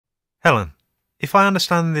Helen, if I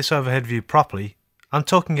understand this overhead view properly, I'm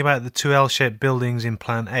talking about the two L-shaped buildings in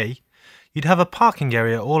Plan A. You'd have a parking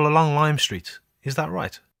area all along Lime Street. Is that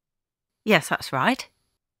right? Yes, that's right.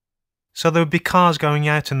 So there would be cars going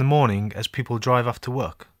out in the morning as people drive off to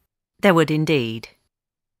work? There would indeed.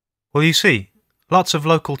 Well, you see, lots of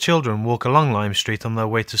local children walk along Lime Street on their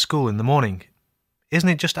way to school in the morning. Isn't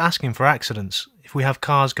it just asking for accidents if we have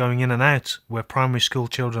cars going in and out where primary school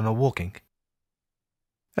children are walking?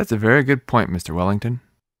 That's a very good point, Mr. Wellington.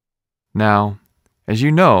 Now, as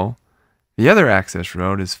you know, the other access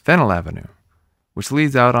road is Fennel Avenue, which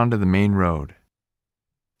leads out onto the main road.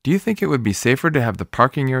 Do you think it would be safer to have the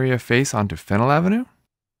parking area face onto Fennel Avenue?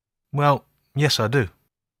 Well, yes, I do.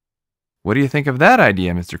 What do you think of that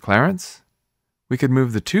idea, Mr. Clarence? We could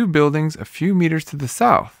move the two buildings a few meters to the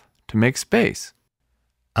south to make space.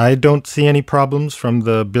 I don't see any problems from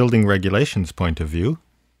the building regulations point of view.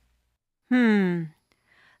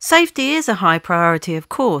 Safety is a high priority, of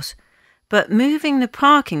course, but moving the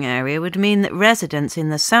parking area would mean that residents in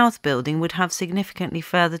the south building would have significantly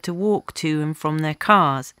further to walk to and from their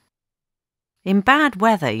cars. In bad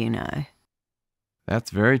weather, you know. That's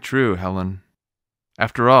very true, Helen.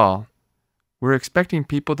 After all, we're expecting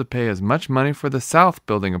people to pay as much money for the south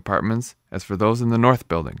building apartments as for those in the north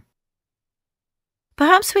building.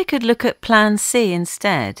 Perhaps we could look at Plan C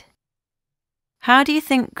instead. How do you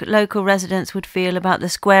think local residents would feel about the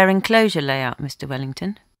square enclosure layout, Mr.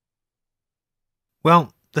 Wellington?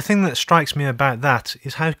 Well, the thing that strikes me about that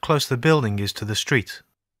is how close the building is to the street.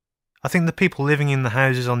 I think the people living in the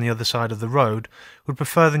houses on the other side of the road would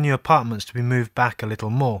prefer the new apartments to be moved back a little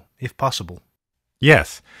more, if possible.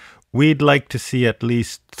 Yes, we'd like to see at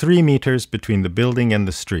least 3 meters between the building and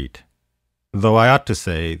the street. Though I ought to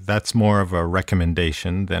say that's more of a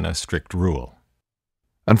recommendation than a strict rule.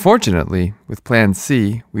 Unfortunately, with Plan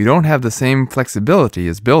C, we don't have the same flexibility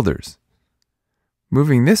as builders.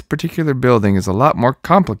 Moving this particular building is a lot more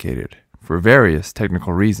complicated for various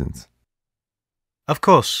technical reasons. Of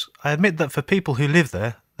course, I admit that for people who live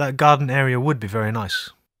there, that garden area would be very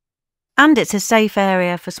nice. And it's a safe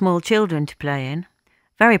area for small children to play in.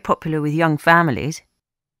 Very popular with young families.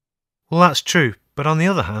 Well, that's true, but on the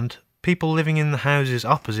other hand, people living in the houses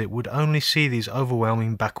opposite would only see these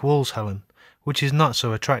overwhelming back walls, Helen, which is not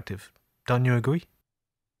so attractive. Don't you agree?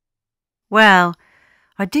 Well,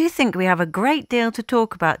 I do think we have a great deal to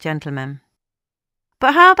talk about, gentlemen.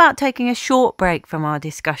 But how about taking a short break from our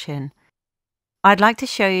discussion? I'd like to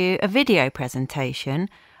show you a video presentation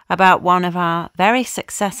about one of our very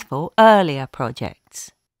successful earlier projects.